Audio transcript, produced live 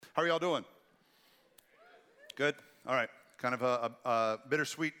How are y'all doing? Good? All right. Kind of a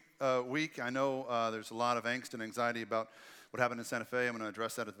bittersweet week. I know there's a lot of angst and anxiety about what happened in Santa Fe. I'm going to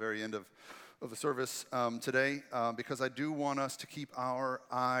address that at the very end of the service today because I do want us to keep our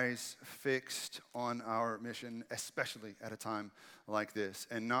eyes fixed on our mission, especially at a time like this,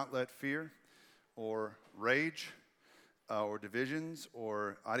 and not let fear or rage or divisions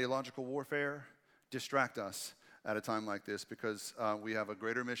or ideological warfare distract us at a time like this, because we have a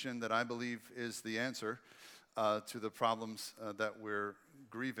greater mission that I believe is the answer to the problems that we're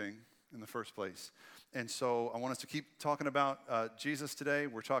grieving in the first place. And so I want us to keep talking about Jesus today.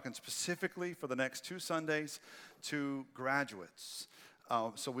 We're talking specifically for the next 2 Sundays to graduates.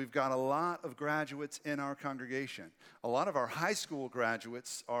 So we've got a lot of graduates in our congregation. A lot of our high school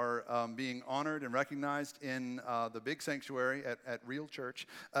graduates are being honored and recognized in the big sanctuary at Real Church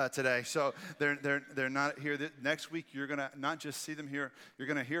today. So they're not here. Next week, you're going to not just see them here, you're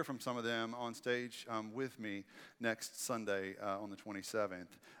going to hear from some of them on stage with me next Sunday on the 27th.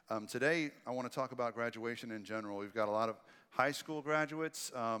 Today, I want to talk about graduation in general. We've got a lot of high school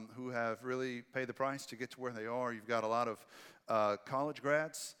graduates who have really paid the price to get to where they are. You've got a lot of college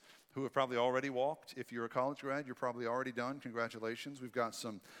grads who have probably already walked. If you're a college grad, you're probably already done. Congratulations. We've got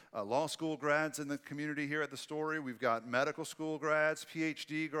some law school grads in the community here at the Story. We've got medical school grads,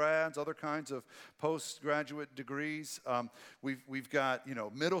 PhD grads, other kinds of postgraduate degrees. We've got,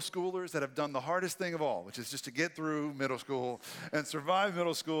 middle schoolers that have done the hardest thing of all, which is just to get through middle school and survive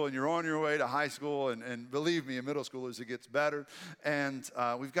middle school, and you're on your way to high school, and believe me, in middle schoolers it gets better. And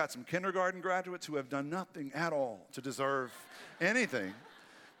we've got some kindergarten graduates who have done nothing at all to deserve anything.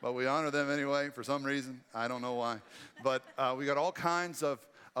 But we honor them anyway for some reason. I don't know why. But we got all kinds of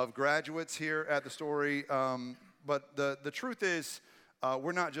graduates here at the Story. But the truth is,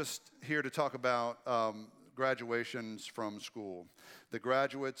 we're not just here to talk about graduations from school. The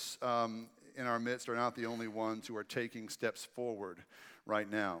graduates in our midst are not the only ones who are taking steps forward right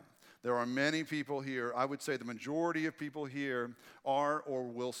now. There are many people here, I would say the majority of people here are or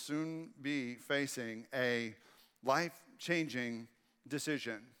will soon be facing a life-changing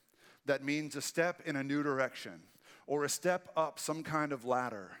decision that means a step in a new direction, or a step up some kind of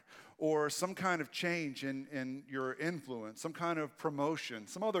ladder, or some kind of change in your influence, some kind of promotion,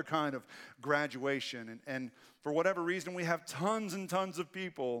 some other kind of graduation. And for whatever reason, we have tons and tons of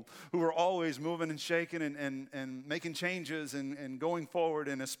people who are always moving and shaking and making changes and going forward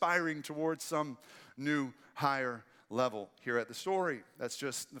and aspiring towards some new higher level here at the Story. That's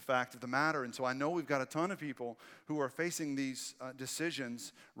just the fact of the matter. And so I know we've got a ton of people who are facing these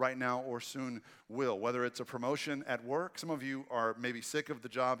decisions right now or soon will, whether it's a promotion at work. Some of you are maybe sick of the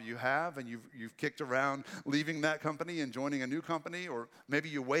job you have and you've kicked around leaving that company and joining a new company, or maybe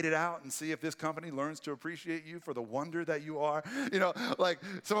you wait it out and see if this company learns to appreciate you for the wonder that you are. Like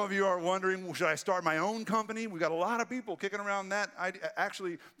some of you are wondering, well, should I start my own company? We've got a lot of people kicking around that idea.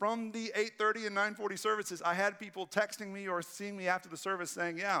 Actually, from the 8:30 and 9:40 services, I had people texting me or seeing me after the service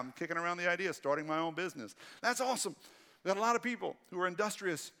saying, yeah, I'm kicking around the idea of starting my own business. That's awesome. We've got a lot of people who are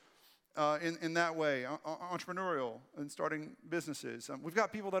industrious in that way, entrepreneurial and starting businesses. We've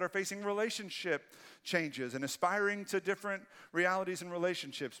got people that are facing relationship changes and aspiring to different realities in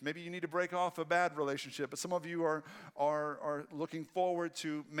relationships. Maybe you need to break off a bad relationship, but some of you are looking forward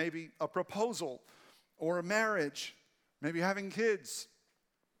to maybe a proposal or a marriage, maybe having kids.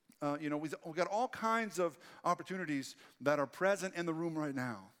 We've got all kinds of opportunities that are present in the room right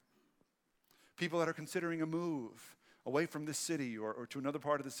now. People that are considering a move away from this city or to another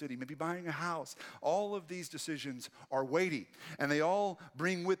part of the city, maybe buying a house. All of these decisions are weighty, and they all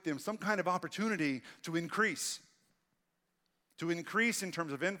bring with them some kind of opportunity to increase in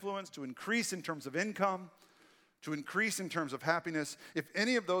terms of influence, to increase in terms of income, to increase in terms of happiness. If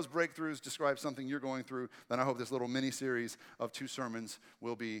any of those breakthroughs describe something you're going through, then I hope this little mini-series of 2 sermons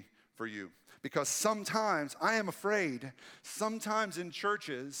will be for you. Because sometimes, I am afraid, sometimes in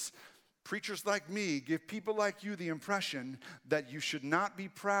churches, preachers like me give people like you the impression that you should not be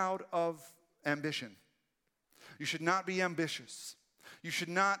proud of ambition. You should not be ambitious. You should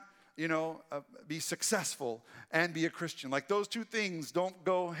not, be successful and be a Christian. Like those 2 things don't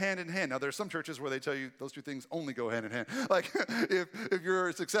go hand in hand. Now, there are some churches where they tell you those 2 things only go hand in hand. Like if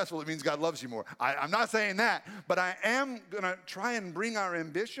you're successful, it means God loves you more. I'm not saying that, but I am going to try and bring our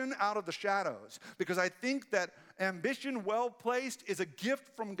ambition out of the shadows, because I think that ambition well placed is a gift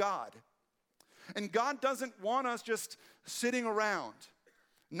from God. And God doesn't want us just sitting around,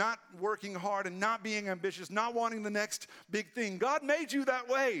 not working hard and not being ambitious, not wanting the next big thing. God made you that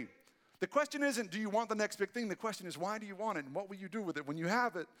way. The question isn't, do you want the next big thing? The question is, why do you want it? And what will you do with it when you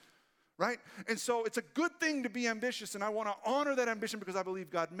have it? right? And so it's a good thing to be ambitious, and I want to honor that ambition because I believe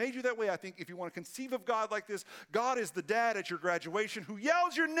God made you that way. I think if you want to conceive of God like this, God is the dad at your graduation who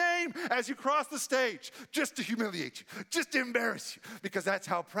yells your name as you cross the stage just to humiliate you, just to embarrass you, because that's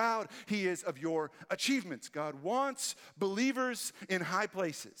how proud he is of your achievements. God wants believers in high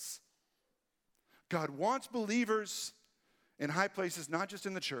places. God wants believers in high places, not just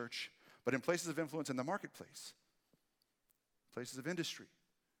in the church, but in places of influence in the marketplace, places of industry,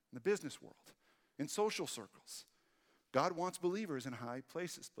 in the business world, in social circles. God wants believers in high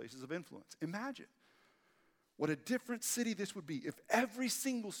places, places of influence. Imagine what a different city this would be if every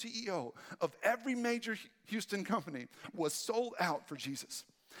single CEO of every major Houston company was sold out for Jesus.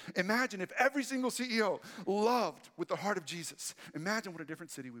 Imagine if every single CEO loved with the heart of Jesus. Imagine what a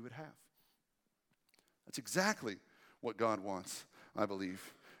different city we would have. That's exactly what God wants, I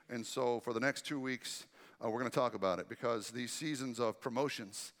believe. And so for the next 2 weeks, we're going to talk about it because these seasons of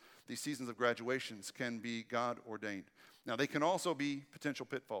promotions, these seasons of graduations can be God ordained. Now, they can also be potential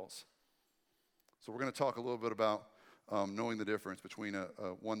pitfalls. So we're going to talk a little bit about knowing the difference between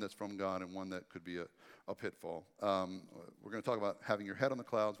one that's from God and one that could be a pitfall. We're going to talk about having your head on the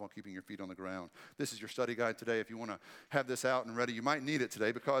clouds while keeping your feet on the ground. This is your study guide today. If you want to have this out and ready, you might need it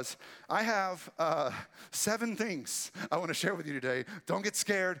today because I have 7 things I want to share with you today. Don't get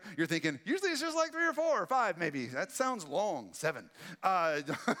scared. You're thinking, usually it's just like 3 or 4 or 5 maybe. That sounds long, 7.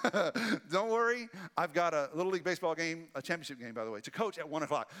 Don't worry. I've got a Little League baseball game, a championship game, by the way, to coach at 1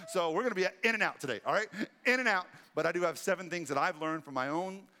 o'clock. So we're going to be in and out today, all right? In and out. But I do have 7 things that I've learned from my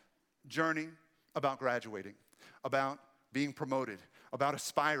own journey about graduating, about being promoted, about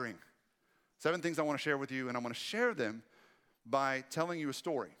aspiring. 7 things I want to share with you, and I want to share them by telling you a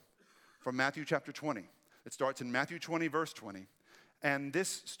story from Matthew chapter 20. It starts in Matthew 20, verse 20. And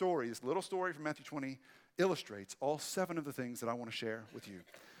this story, this little story from Matthew 20, illustrates all 7 of the things that I want to share with you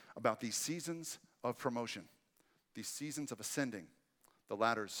about these seasons of promotion, these seasons of ascending the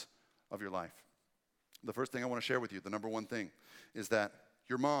ladders of your life. The first thing I want to share with you, the number 1 thing, is that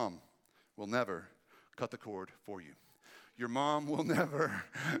your mom will never cut the cord for you. Your mom will never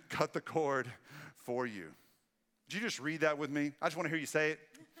cut the cord for you. Did you just read that with me? I just want to hear you say it.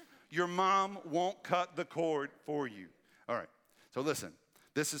 Your mom won't cut the cord for you. All right, so listen.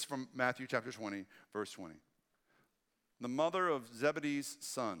 This is from Matthew chapter 20, verse 20. The mother of Zebedee's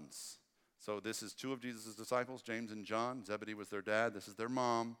sons. So this is 2 of Jesus' disciples, James and John. Zebedee was their dad. This is their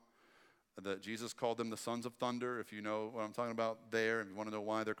mom. Jesus called them the sons of thunder, if you know what I'm talking about there. If you want to know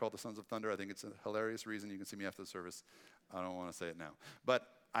why they're called the sons of thunder, I think it's a hilarious reason. You can see me after the service. I don't want to say it now. But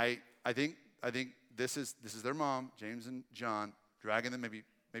I think this is their mom, James and John, dragging them maybe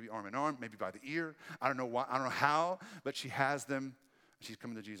arm in arm, maybe by the ear. I don't know why, I don't know how, but she has them. She's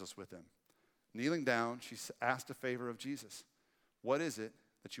coming to Jesus with them. Kneeling down, she asked a favor of Jesus. What is it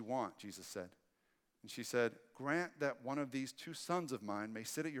that you want? Jesus said. And she said, grant that one of these 2 sons of mine may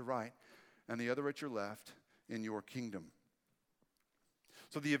sit at your right and the other at your left in your kingdom.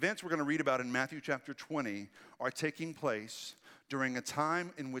 So the events we're going to read about in Matthew chapter 20 are taking place during a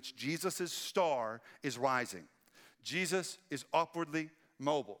time in which Jesus' star is rising. Jesus is upwardly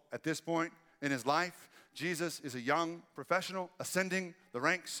mobile. At this point in his life, Jesus is a young professional ascending the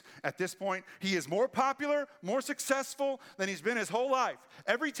ranks. At this point, he is more popular, more successful than he's been his whole life.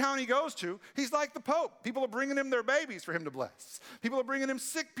 Every town he goes to, he's like the Pope. People are bringing him their babies for him to bless. People are bringing him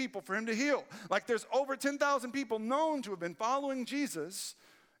sick people for him to heal. Like there's over 10,000 people known to have been following Jesus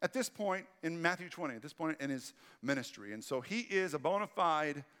at this point in Matthew 20, at this point in his ministry. And so he is a bona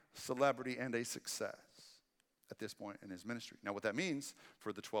fide celebrity and a success at this point in his ministry. Now, what that means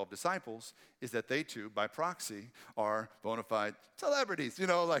for the 12 disciples is that they too, by proxy, are bona fide celebrities. You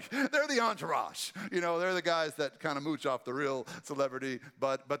know, like they're the entourage. You know, they're the guys that kind of mooch off the real celebrity,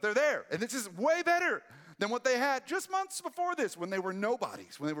 but they're there. And this is way better than what they had just months before this when they were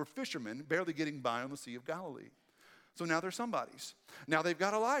nobodies, when they were fishermen barely getting by on the Sea of Galilee. So now they're somebodies. Now they've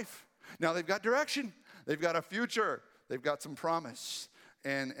got a life. Now they've got direction. They've got a future. They've got some promise.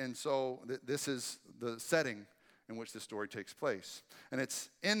 And so this is the setting in which this story takes place. And it's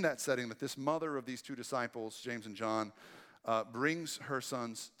in that setting that this mother of these 2 disciples, James and John, brings her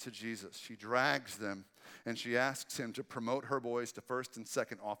sons to Jesus. She drags them, and she asks him to promote her boys to first and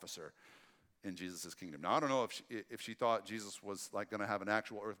second officer in Jesus' kingdom. Now, I don't know if she thought Jesus was like going to have an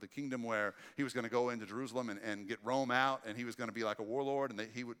actual earthly kingdom where he was going to go into Jerusalem and get Rome out, and he was going to be like a warlord, and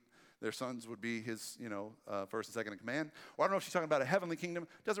their sons would be his, first and second in command. Or I don't know if she's talking about a heavenly kingdom.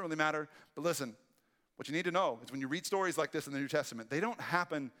 Doesn't really matter. But listen, what you need to know is when you read stories like this in the New Testament, they don't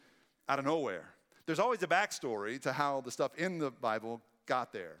happen out of nowhere. There's always a backstory to how the stuff in the Bible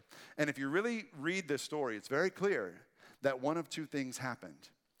got there. And if you really read this story, it's very clear that one of 2 things happened.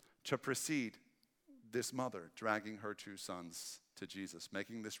 to precede this mother dragging her two sons to Jesus,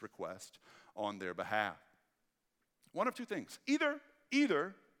 making this request on their behalf. One of two things. Either,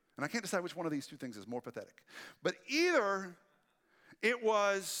 and I can't decide which one of these two things is more pathetic, but either it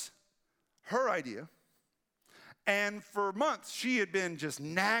was her idea, and for months she had been just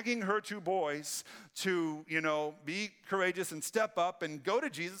nagging her two boys to, be courageous and step up and go to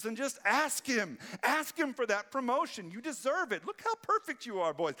Jesus and just ask him for that promotion. You deserve it. Look how perfect you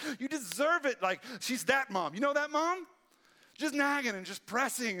are, boys. You deserve it. Like, she's that mom. You know that mom? Just nagging and just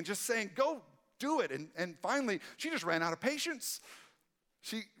pressing and just saying, go do it. And finally, she just ran out of patience.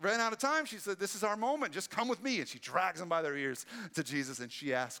 She ran out of time. She said, this is our moment. Just come with me. And she drags them by their ears to Jesus, and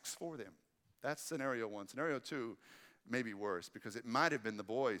she asks for them. That's scenario one. Scenario two may be worse, because it might have been the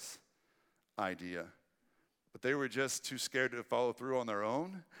boys' idea, but they were just too scared to follow through on their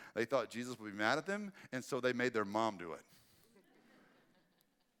own. They thought Jesus would be mad at them, and so they made their mom do it.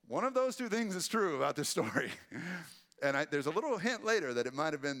 One of those two things is true about this story. And there's a little hint later that it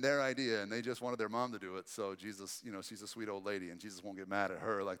might have been their idea, and they just wanted their mom to do it. So Jesus, she's a sweet old lady, and Jesus won't get mad at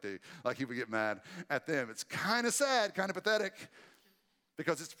her like he would get mad at them. It's kind of sad, kind of pathetic,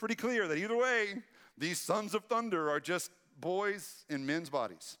 because it's pretty clear that either way, these sons of thunder are just boys in men's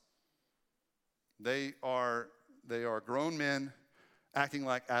bodies. They are grown men acting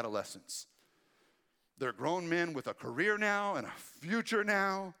like adolescents. They're grown men with a career now and a future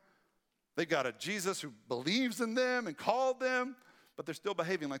now. They got a Jesus who believes in them and called them, but they're still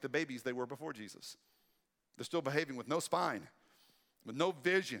behaving like the babies they were before Jesus. They're still behaving with no spine, with no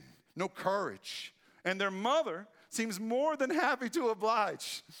vision, no courage. And their mother seems more than happy to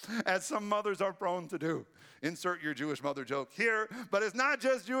oblige, as some mothers are prone to do. Insert your Jewish mother joke here, but it's not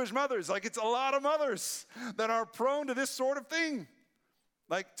just Jewish mothers. Like, it's a lot of mothers that are prone to this sort of thing.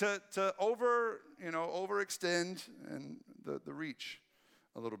 Like to overextend and the reach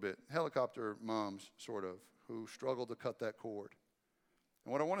a little bit. Helicopter moms, sort of, who struggle to cut that cord.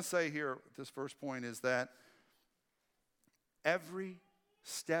 And what I want to say here at this first point is that every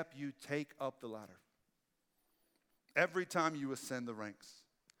step you take up the ladder, every time you ascend the ranks,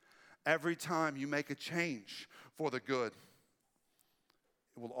 every time you make a change for the good,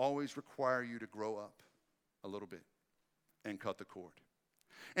 it will always require you to grow up a little bit and cut the cord.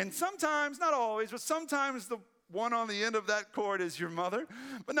 And sometimes, not always, but sometimes the one on the end of that cord is your mother,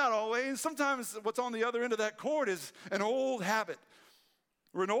 but not always. Sometimes what's on the other end of that cord is an old habit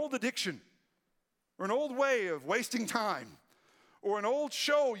or an old addiction or an old way of wasting time or an old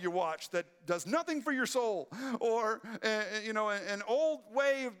show you watch that does nothing for your soul, or an old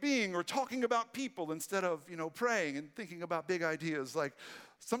way of being or talking about people instead of praying and thinking about big ideas. Like,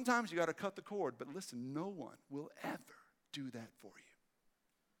 sometimes you got to cut the cord, but listen, no one will ever do that for you.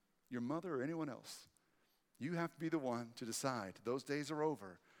 Your mother or anyone else. You have to be the one to decide those days are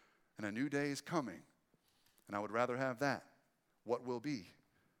over and a new day is coming. And I would rather have that, what will be,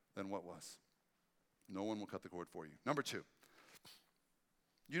 than what was. No one will cut the cord for you. Number two,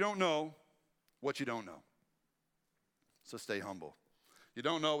 you don't know what you don't know. So stay humble. You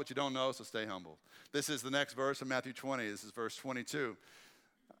don't know what you don't know, so stay humble. This is the next verse in Matthew 20. This is verse 22.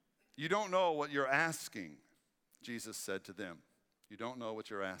 You don't know what you're asking, Jesus said to them. You don't know what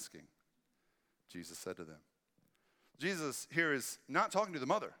you're asking, Jesus said to them. Jesus here is not talking to the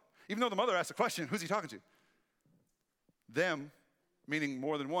mother. Even though the mother asked the question, who's he talking to? Them, meaning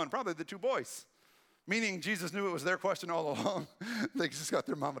more than one, probably the two boys. Meaning Jesus knew it was their question all along. They just got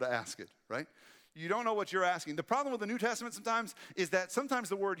their mama to ask it, right? You don't know what you're asking. The problem with the New Testament sometimes is that sometimes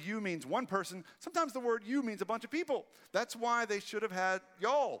the word you means one person. Sometimes the word you means a bunch of people. That's why they should have had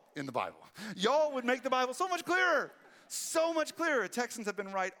y'all in the Bible. Y'all would make the Bible so much clearer. So much clearer. Texans have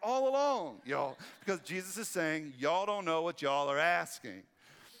been right all along, y'all, because Jesus is saying, y'all don't know what y'all are asking.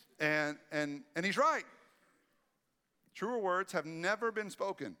 And he's right. Truer words have never been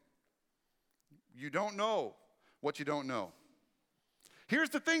spoken. You don't know what you don't know. Here's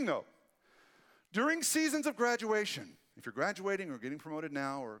the thing, though. During seasons of graduation, if you're graduating or getting promoted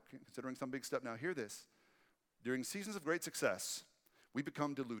now or considering some big step now, hear this. During seasons of great success, we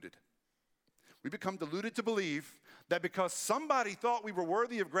become deluded. We become deluded to believe that because somebody thought we were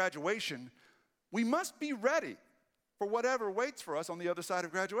worthy of graduation, we must be ready for whatever waits for us on the other side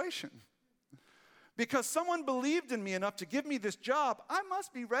of graduation. Because someone believed in me enough to give me this job, I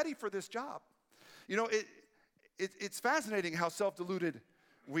must be ready for this job. It's fascinating how self-deluded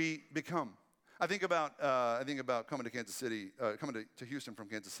we become. I think about coming to Kansas City, coming to Houston from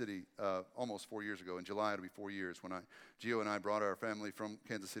Kansas City almost 4 years ago. In July, it'll be 4 years when Gio and I brought our family from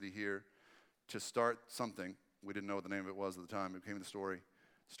Kansas City here to start something. We didn't know what the name of it was at the time. It became the story.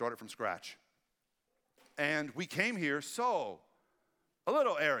 Started from scratch. And we came here so a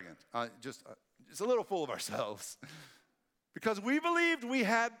little arrogant, just a little full of ourselves, because we believed we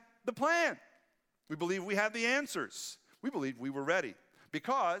had the plan. We believed we had the answers. We believed we were ready,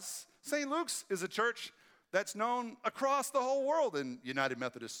 because St. Luke's is a church that's known across the whole world in United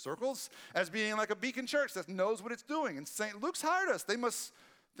Methodist circles as being like a beacon church that knows what it's doing. And St. Luke's hired us. They must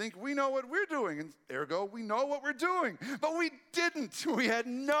think we know what we're doing, and ergo, we know what we're doing. But we didn't. We had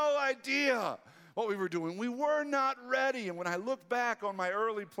no idea what we were doing. We were not ready. And when I look back on my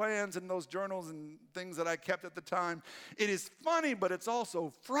early plans and those journals and things that I kept at the time, it is funny, but it's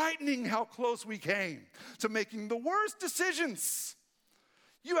also frightening how close we came to making the worst decisions.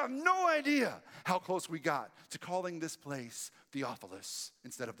 You have no idea how close we got to calling this place Theophilus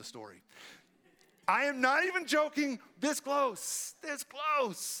instead of the story. I am not even joking, this close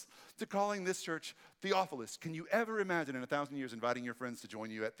to calling this church Theophilus. Can you ever imagine in 1,000 years inviting your friends to join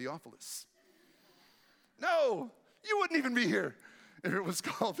you at Theophilus? No, you wouldn't even be here if it was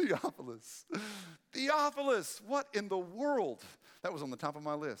called Theophilus. Theophilus, what in the world? That was on the top of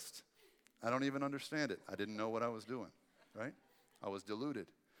my list. I don't even understand it. I didn't know what I was doing, right? I was deluded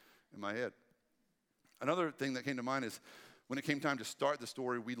in my head. Another thing that came to mind is when it came time to start the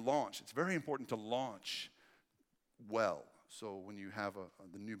story, we launched. It's very important to launch well. So when you have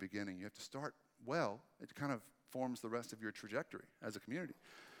the new beginning, you have to start well. It kind of forms the rest of your trajectory as a community.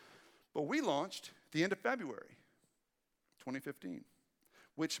 But we launched the end of February 2015,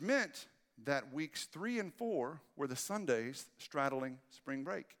 which meant that weeks 3 and 4 were the Sundays straddling spring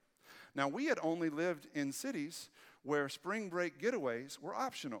break. Now, we had only lived in cities where spring break getaways were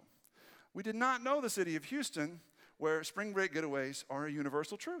optional. We did not know the city of Houston, where spring break getaways are a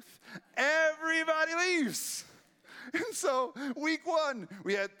universal truth. Everybody leaves. And so week 1,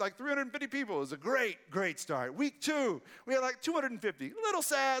 we had like 350 people. It was a great start. Week 2, we had like 250. A little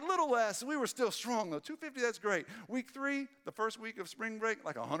sad, a little less. We were still strong though. 250, that's great. Week 3, the first week of spring break,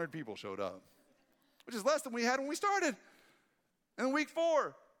 like 100 people showed up, which is less than we had when we started. And week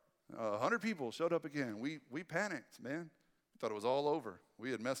 4, 100 people showed up again. We panicked, man. We thought it was all over.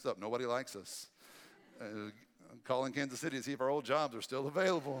 We had messed up. Nobody likes us. Calling Kansas City to see if our old jobs are still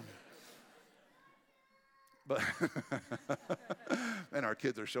available. But and our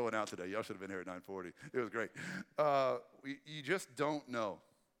kids are showing out today. Y'all should have been here at 9:40. It was great. You just don't know.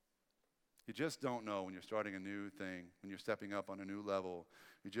 You just don't know when you're starting a new thing, when you're stepping up on a new level.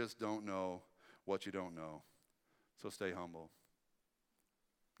 You just don't know what you don't know. So stay humble.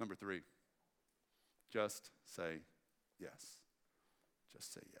 Number 3, just say yes.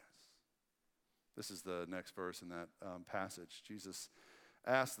 Just say yes. This is the next verse in that passage. Jesus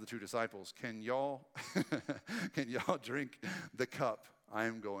asked the 2 disciples, can y'all drink the cup I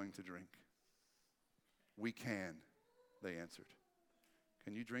am going to drink? We can, they answered.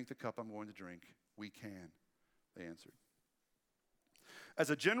 Can you drink the cup I'm going to drink? We can, they answered.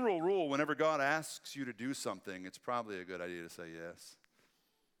 As a general rule, whenever God asks you to do something, it's probably a good idea to say yes.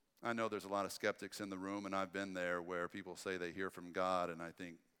 I know there's a lot of skeptics in the room, and I've been there where people say they hear from God, and I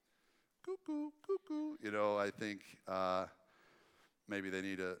think, cuckoo, cuckoo. I think maybe they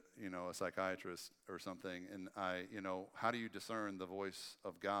need a psychiatrist or something. And how do you discern the voice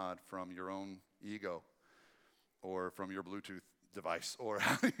of God from your own ego or from your Bluetooth device? Or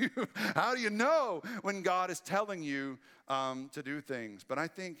how do you know when God is telling you to do things? But I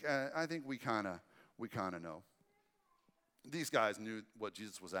think we kind of know. These guys knew what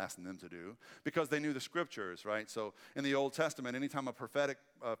Jesus was asking them to do because they knew the scriptures, right? So in the Old Testament, anytime a prophetic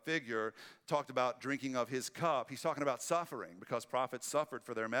figure talked about drinking of his cup, he's talking about suffering because prophets suffered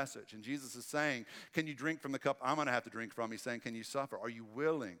for their message. And Jesus is saying, can you drink from the cup I'm going to have to drink from? He's saying, can you suffer? Are you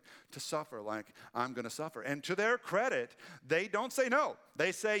willing to suffer like I'm going to suffer? And to their credit, they don't say no.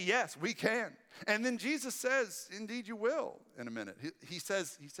 They say, yes, we can. And then Jesus says, indeed you will in a minute. He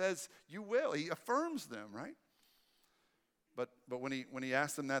says you will. He affirms them, right? But when he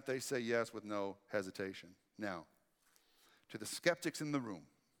asks them that, they say yes with no hesitation. Now, to the skeptics in the room,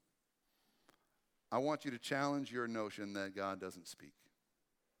 I want you to challenge your notion that God doesn't speak.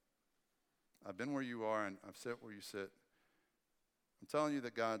 I've been where you are, and I've sat where you sit. I'm telling you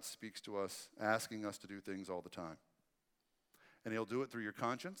that God speaks to us, asking us to do things all the time. And he'll do it through your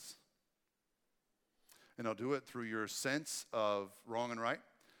conscience. And he'll do it through your sense of wrong and right,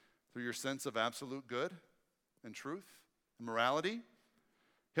 through your sense of absolute good and truth. Morality.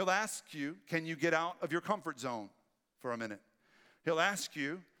 He'll ask you, can you get out of your comfort zone for a minute? He'll ask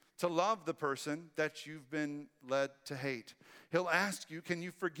you to love the person that you've been led to hate. He'll ask you, can you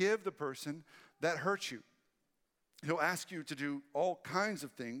forgive the person that hurt you? He'll ask you to do all kinds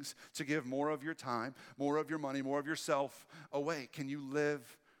of things to give more of your time, more of your money, more of yourself away. Can you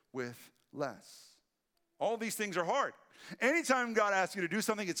live with less? All these things are hard. Anytime God asks you to do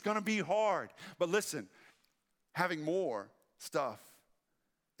something, it's going to be hard. But listen, having more stuff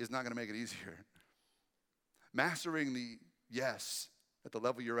is not going to make it easier. Mastering the yes at the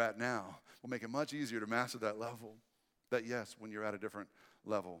level you're at now will make it much easier to master that level, that yes, when you're at a different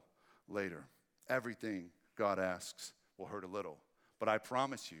level later. Everything God asks will hurt a little. But I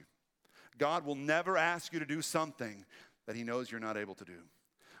promise you, God will never ask you to do something that he knows you're not able to do.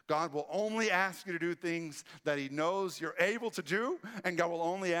 God will only ask you to do things that he knows you're able to do, and God will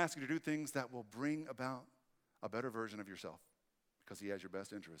only ask you to do things that will bring about a better version of yourself because he has your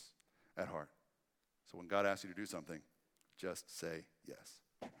best interests at heart. So when God asks you to do something, just say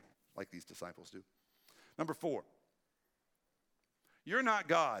yes, like these disciples do. Number 4, you're not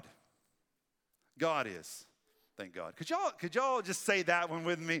God. God is. Thank God. Could y'all just say that one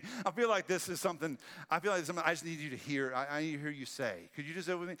with me? I feel like this is something I just need you to hear. I need to hear you say. Could you just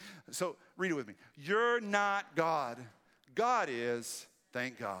say it with me? So read it with me. You're not God. God is.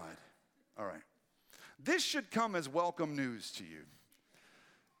 Thank God. All right. This should come as welcome news to you.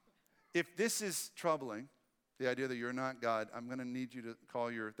 If this is troubling, the idea that you're not God, I'm going to need you to call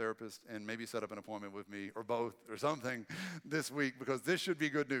your therapist and maybe set up an appointment with me or both or something this week, because this should be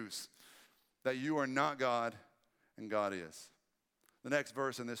good news that you are not God and God is. The next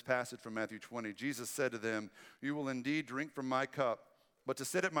verse in this passage from Matthew 20, Jesus said to them, "You will indeed drink from my cup, but to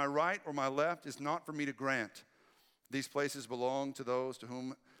sit at my right or my left is not for me to grant. These places belong to those for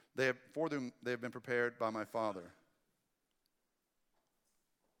whom they have been prepared by my Father."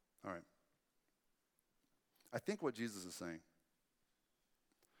 All right. I think what Jesus is saying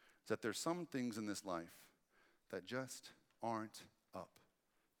is that there's some things in this life that just aren't up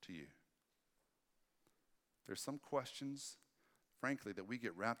to you. There's some questions, frankly, that we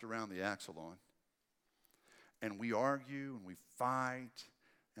get wrapped around the axle on. And we argue and we fight,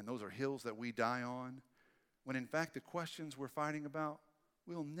 and those are hills that we die on, when in fact the questions we're fighting about,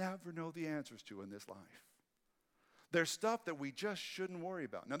 we'll never know the answers to in this life. There's stuff that we just shouldn't worry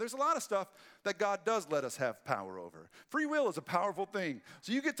about. Now, there's a lot of stuff that God does let us have power over. Free will is a powerful thing.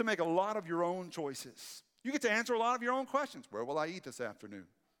 So you get to make a lot of your own choices. You get to answer a lot of your own questions. Where will I eat this afternoon?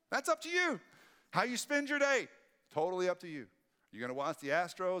 That's up to you. How you spend your day, totally up to you. You're going to watch the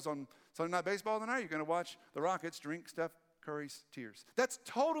Astros on Sunday Night Baseball tonight? You're going to watch the Rockets drink Steph Curry's tears. That's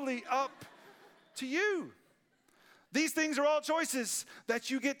totally up to you. These things are all choices that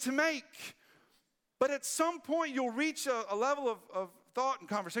you get to make. But at some point, you'll reach a level of thought and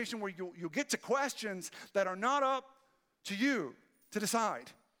conversation where you'll get to questions that are not up to you to decide.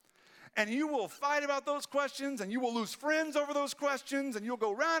 And you will fight about those questions, and you will lose friends over those questions, and you'll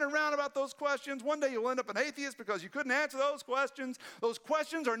go round and round about those questions. One day you'll end up an atheist because you couldn't answer those questions. Those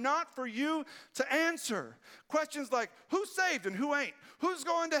questions are not for you to answer. Questions like, who's saved and who ain't? Who's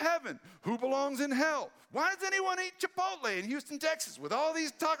going to heaven? Who belongs in hell? Why does anyone eat Chipotle in Houston, Texas with all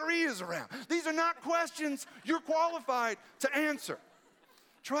these taquerias around? These are not questions you're qualified to answer.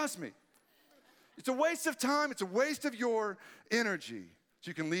 Trust me. It's a waste of time. It's a waste of your energy. So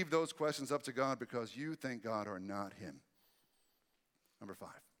you can leave those questions up to God because you, thank God, are not him. Number 5.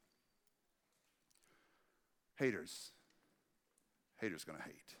 Haters. Haters gonna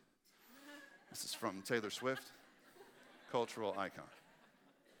hate. This is from Taylor Swift, cultural icon.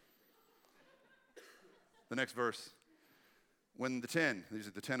 The next verse. When these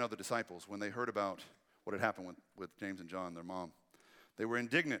are the 10 other disciples, when they heard about what had happened with James and John, their mom, they were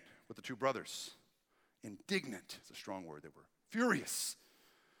indignant with the 2 brothers. Indignant is a strong word. They were furious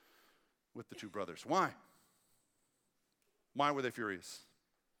with the 2 brothers. Why? Why were they furious?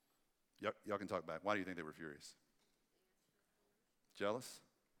 Y'all can talk back. Why do you think they were furious? Jealous?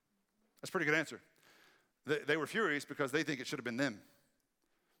 That's a pretty good answer. They were furious because they think it should have been them.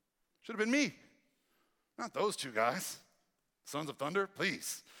 Should have been me. Not those 2 guys. Sons of Thunder,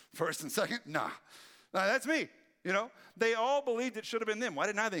 please. First and second, nah. That's me. You know, they all believed it should have been them. Why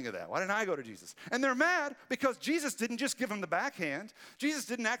didn't I think of that? Why didn't I go to Jesus? And they're mad because Jesus didn't just give them the backhand. Jesus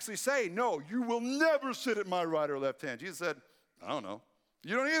didn't actually say, no, you will never sit at my right or left hand. Jesus said, I don't know.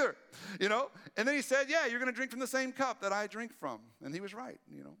 You don't either, you know? And then he said, yeah, you're going to drink from the same cup that I drink from. And he was right,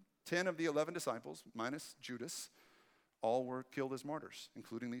 you know. 10 of the 11 disciples, minus Judas, all were killed as martyrs,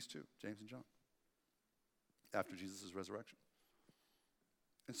 including these 2, James and John, after Jesus' resurrection.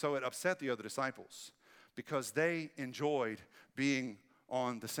 And so it upset the other disciples, because they enjoyed being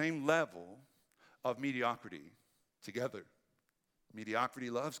on the same level of mediocrity together. Mediocrity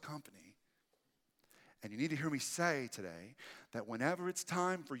loves company. And you need to hear me say today that whenever it's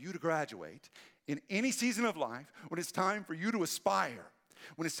time for you to graduate, in any season of life, when it's time for you to aspire,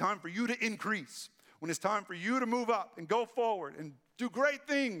 when it's time for you to increase, when it's time for you to move up and go forward and do great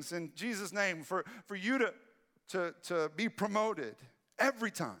things in Jesus' name, for you to to be promoted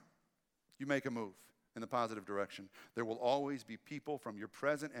every time you make a move in the positive direction. There will always be people from your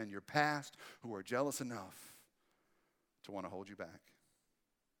present and your past who are jealous enough to want to hold you back.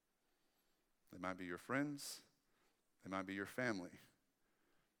 They might be your friends. They might be your family.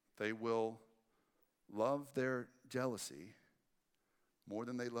 They will love their jealousy more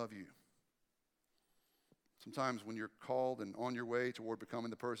than they love you. Sometimes when you're called and on your way toward becoming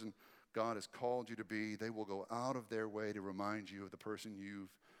the person God has called you to be, they will go out of their way to remind you of the person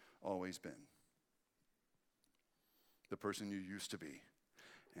you've always been, the person you used to be.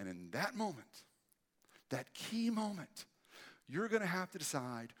 And in that moment, that key moment, you're going to have to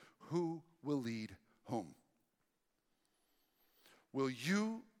decide who will lead home. Will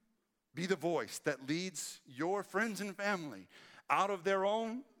you be the voice that leads your friends and family out of their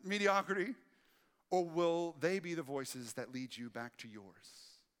own mediocrity, or will they be the voices that lead you back to yours?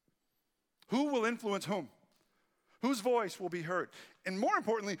 Who will influence whom? Whose voice will be heard? And more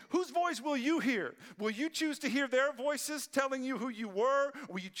importantly, whose voice will you hear? Will you choose to hear their voices telling you who you were,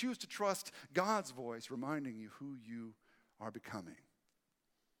 or will you choose to trust God's voice reminding you who you are becoming?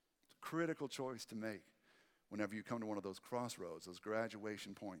 It's a critical choice to make whenever you come to one of those crossroads, those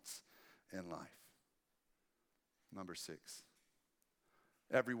graduation points in life. Number 6,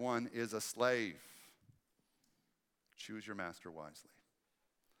 everyone is a slave. Choose your master wisely.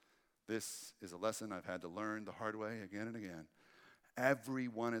 This is a lesson I've had to learn the hard way again and again.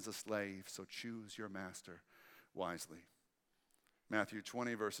 Everyone is a slave, so choose your master wisely. Matthew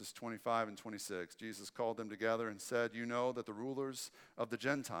 20, verses 25 and 26, Jesus called them together and said, "You know that the rulers of the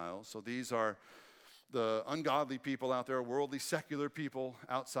Gentiles," so these are the ungodly people out there, worldly, secular people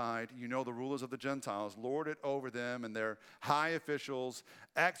outside, "you know the rulers of the Gentiles lord it over them, and their high officials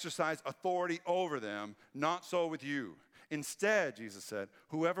exercise authority over them. Not so with you. Instead," Jesus said,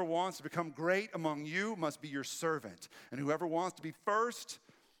 "whoever wants to become great among you must be your servant, and whoever wants to be first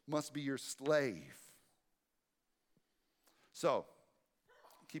must be your slave." So,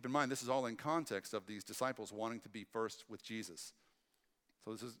 keep in mind, this is all in context of these disciples wanting to be first with Jesus.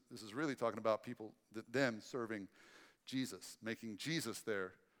 So this is really talking about people, them serving Jesus, making Jesus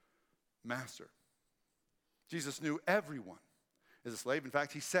their master. Jesus knew everyone is a slave. In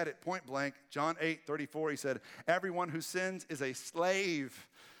fact, he said it point blank, John 8:34, he said, "Everyone who sins is a slave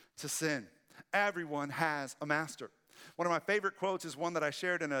to sin." Everyone has a master. One of my favorite quotes is one that I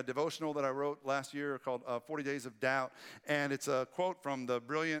shared in a devotional that I wrote last year called 40 Days of Doubt. And it's a quote from the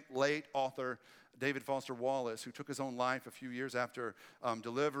brilliant late author David Foster Wallace, who took his own life a few years after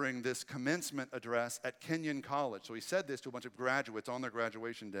delivering this commencement address at Kenyon College. So he said this to a bunch of graduates on their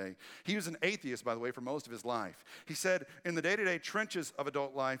graduation day. He was an atheist, by the way, for most of his life. He said, "In the day-to-day trenches of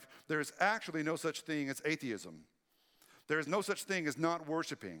adult life, there is actually no such thing as atheism. There is no such thing as not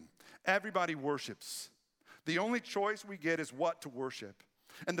worshiping. Everybody worships. The only choice we get is what to worship.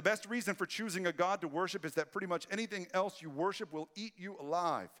 And the best reason for choosing a God to worship is that pretty much anything else you worship will eat you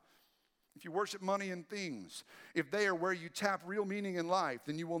alive. If you worship money and things, if they are where you tap real meaning in life,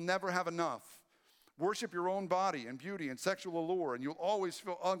 then you will never have enough. Worship your own body and beauty and sexual allure, and you'll always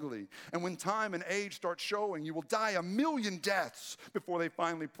feel ugly. And when time and age start showing, you will die a million deaths before they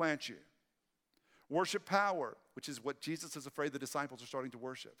finally plant you. Worship power," which is what Jesus is afraid the disciples are starting to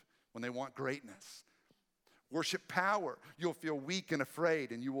worship when they want greatness. "Worship power. You'll feel weak and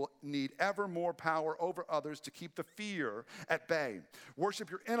afraid, and you will need ever more power over others to keep the fear at bay. Worship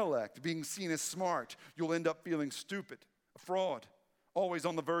your intellect, being seen as smart. You'll end up feeling stupid, a fraud, always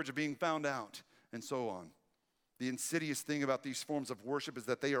on the verge of being found out, and so on. The insidious thing about these forms of worship is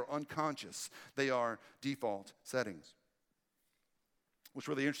that they are unconscious. They are default settings." What's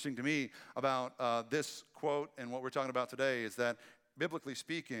really interesting to me about this quote and what we're talking about today is that, biblically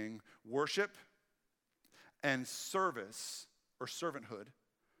speaking, worship and service or servanthood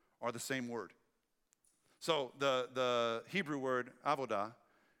are the same word. So the Hebrew word avodah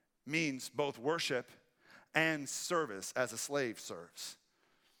means both worship and service as a slave serves.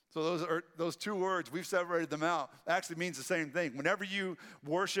 So those two words, we've separated them out, actually means the same thing. Whenever you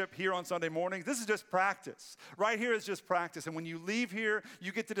worship here on Sunday mornings, this is just practice. Right here is just practice. And when you leave here,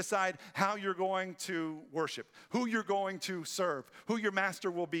 you get to decide how you're going to worship, who you're going to serve, who your master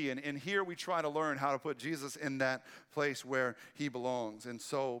will be. And here we try to learn how to put Jesus in that place where he belongs. And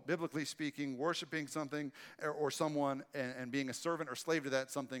so, biblically speaking, worshiping something or someone and being a servant or slave to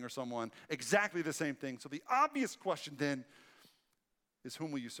that something or someone, exactly the same thing. So the obvious question then is,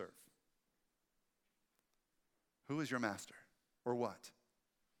 whom will you serve? Who is your master? Or what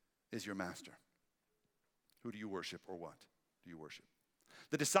is your master? Who do you worship, or what do you worship?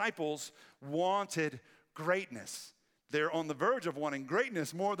 The disciples wanted greatness. They're on the verge of wanting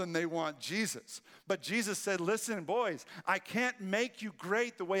greatness more than they want Jesus. But Jesus said, listen, boys, I can't make you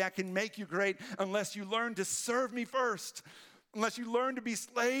great the way I can make you great unless you learn to serve me first. Unless you learn to be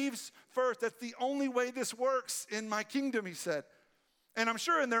slaves first. That's the only way this works in my kingdom, he said. And I'm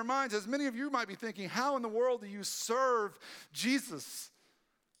sure in their minds, as many of you might be thinking, how in the world do you serve Jesus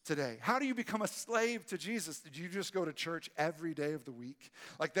today? How do you become a slave to Jesus? Did you just go to church every day of the week?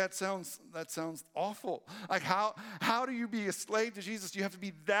 Like that sounds awful. Like how do you be a slave to Jesus? Do you have to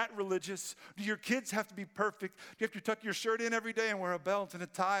be that religious? Do your kids have to be perfect? Do you have to tuck your shirt in every day and wear a belt and a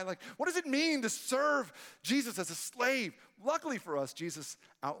tie? Like what does it mean to serve Jesus as a slave? Luckily for us, Jesus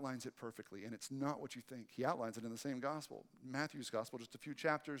outlines it perfectly, and it's not what you think. He outlines it in the same gospel, Matthew's gospel, just a few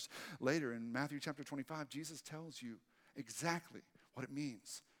chapters later. In Matthew chapter 25, Jesus tells you exactly what it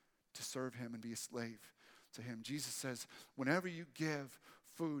means to serve him and be a slave to him. Jesus says, whenever you give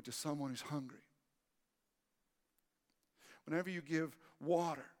food to someone who's hungry, whenever you give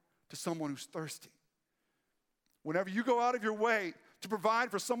water to someone who's thirsty, whenever you go out of your way to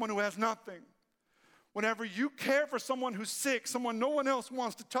provide for someone who has nothing, whenever you care for someone who's sick, someone no one else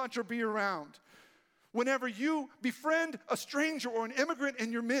wants to touch or be around, whenever you befriend a stranger or an immigrant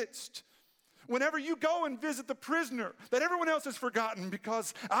in your midst, whenever you go and visit the prisoner that everyone else has forgotten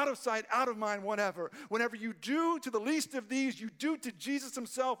because out of sight, out of mind, whatever. Whenever you do to the least of these, you do to Jesus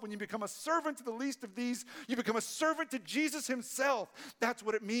himself. When you become a servant to the least of these, you become a servant to Jesus himself. That's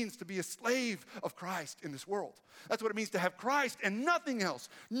what it means to be a slave of Christ in this world. That's what it means to have Christ and nothing else,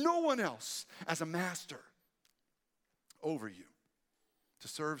 no one else as a master over you. To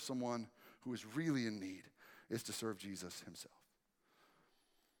serve someone who is really in need is to serve Jesus himself.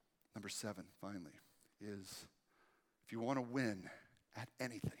 Number 7, finally, is if you want to win at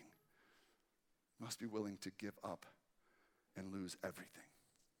anything, you must be willing to give up and lose everything.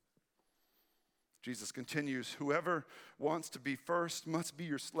 Jesus continues, whoever wants to be first must be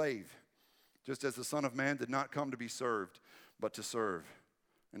your slave, just as the Son of Man did not come to be served, but to serve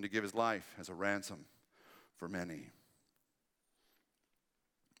and to give his life as a ransom for many.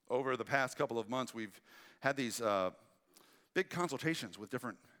 Over the past couple of months, we've had these big consultations with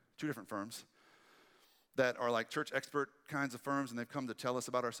two different firms that are like church expert kinds of firms, and they've come to tell us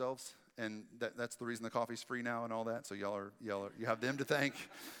about ourselves, and that's the reason the coffee's free now and all that, so you have them to thank.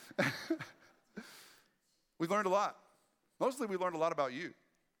 We've learned a lot. Mostly we learned a lot about you.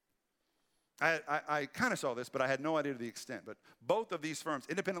 I kind of saw this, but I had no idea to the extent, but both of these firms,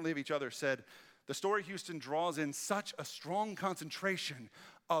 independently of each other, said the Story Houston draws in such a strong concentration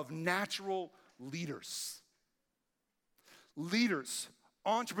of natural leaders. Leaders,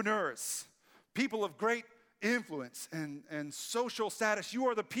 entrepreneurs, people of great influence and social status. You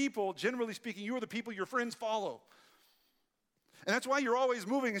are the people, generally speaking, you are the people your friends follow. And that's why you're always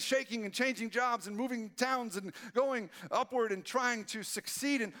moving and shaking and changing jobs and moving towns and going upward and trying to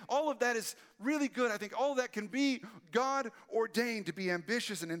succeed. And all of that is really good. I think all of that can be God ordained to be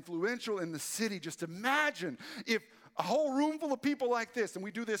ambitious and influential in the city. Just imagine if a whole room full of people like this, and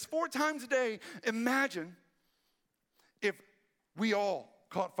we do this 4 times a day, imagine if we all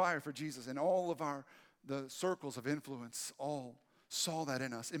caught fire for Jesus and all of the circles of influence all saw that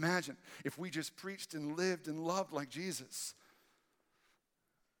in us. Imagine if we just preached and lived and loved like Jesus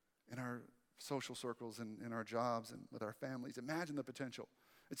in our social circles and in our jobs and with our families. Imagine the potential.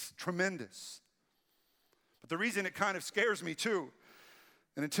 It's tremendous. But the reason it kind of scares me too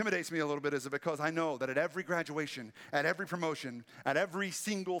and intimidates me a little bit is because I know that at every graduation, at every promotion, at every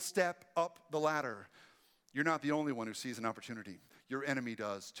single step up the ladder, you're not the only one who sees an opportunity. Your enemy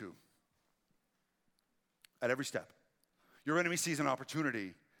does too. At every step. Your enemy sees an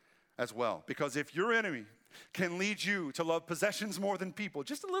opportunity as well. Because if your enemy can lead you to love possessions more than people,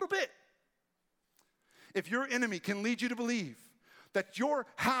 just a little bit. If your enemy can lead you to believe that your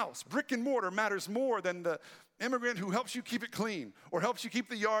house, brick and mortar, matters more than the immigrant who helps you keep it clean or helps you keep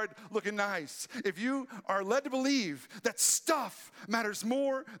the yard looking nice. If you are led to believe that stuff matters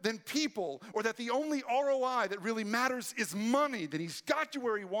more than people, or that the only ROI that really matters is money, then he's got you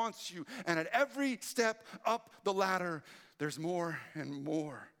where he wants you. And at every step up the ladder, there's more and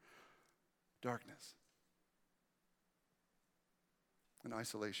more darkness and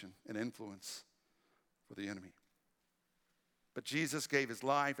isolation and influence for the enemy. But Jesus gave his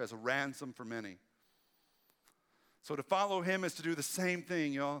life as a ransom for many. So to follow him is to do the same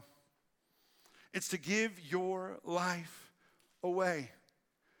thing, y'all. It's to give your life away.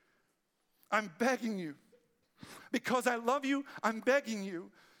 I'm begging you, because I love you, I'm begging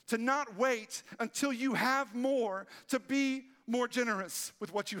you to not wait until you have more, to be more generous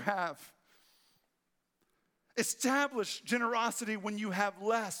with what you have. Establish generosity when you have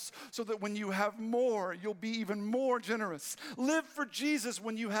less, so that when you have more, you'll be even more generous. Live for Jesus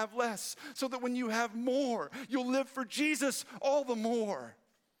when you have less, so that when you have more, you'll live for Jesus all the more.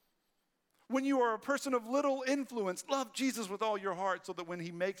 When you are a person of little influence, love Jesus with all your heart, so that when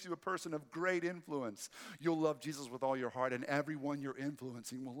he makes you a person of great influence, you'll love Jesus with all your heart, and everyone you're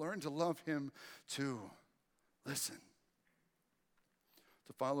influencing will learn to love him too. Listen,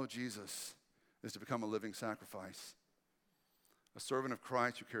 to follow Jesus is to become a living sacrifice. A servant of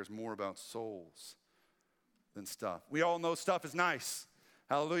Christ who cares more about souls than stuff. We all know stuff is nice.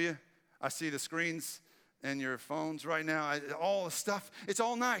 Hallelujah. I see the screens and your phones right now. All the stuff, it's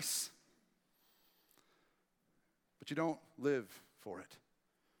all nice. But you don't live for it.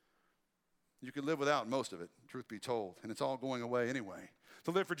 You can live without most of it, truth be told, and it's all going away anyway.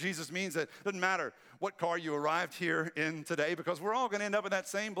 To live for Jesus means that it doesn't matter what car you arrived here in today, because we're all going to end up in that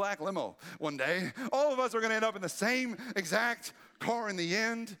same black limo one day. All of us are going to end up in the same exact car in the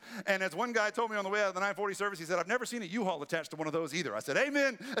end. And as one guy told me on the way out of the 940 service, he said, I've never seen a U-Haul attached to one of those either. I said,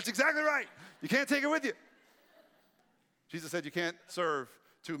 amen, that's exactly right. You can't take it with you. Jesus said you can't serve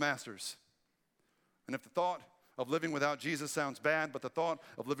two masters. And if the thought of living without Jesus sounds bad, but the thought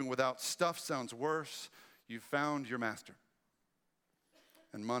of living without stuff sounds worse, you've found your master.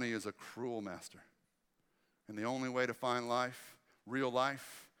 And money is a cruel master. And the only way to find life, real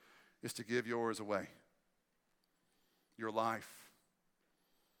life, is to give yours away. Your life,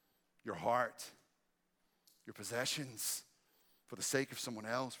 your heart, your possessions, for the sake of someone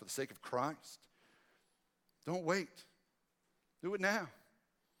else, for the sake of Christ. Don't wait. Do it now.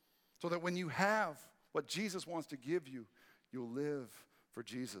 So that when you have what Jesus wants to give you, you'll live for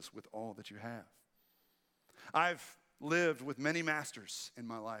Jesus with all that you have. I've lived with many masters in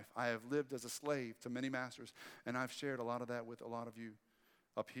my life. I have lived as a slave to many masters, and I've shared a lot of that with a lot of you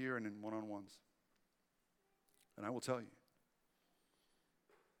up here and in one-on-ones. And I will tell you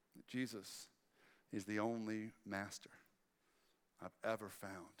that Jesus is the only master I've ever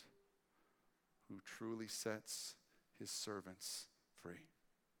found who truly sets his servants free.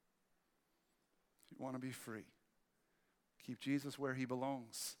 If you want to be free, keep Jesus where he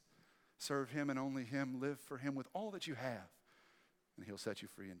belongs. Serve him and only him. Live for him with all that you have, and he'll set you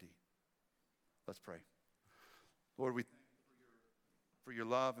free indeed. Let's pray. Lord, we thank you for your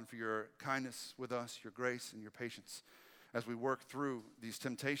love and for your kindness with us, your grace and your patience as we work through these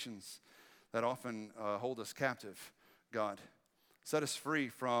temptations that often hold us captive. God, set us free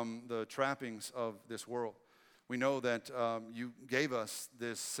from the trappings of this world. We know that you gave us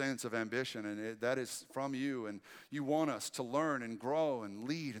this sense of ambition, and that is from you, and you want us to learn and grow and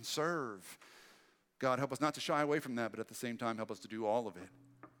lead and serve. God, help us not to shy away from that, but at the same time, help us to do all of it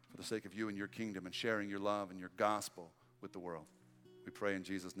for the sake of you and your kingdom and sharing your love and your gospel with the world. We pray in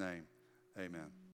Jesus' name, amen.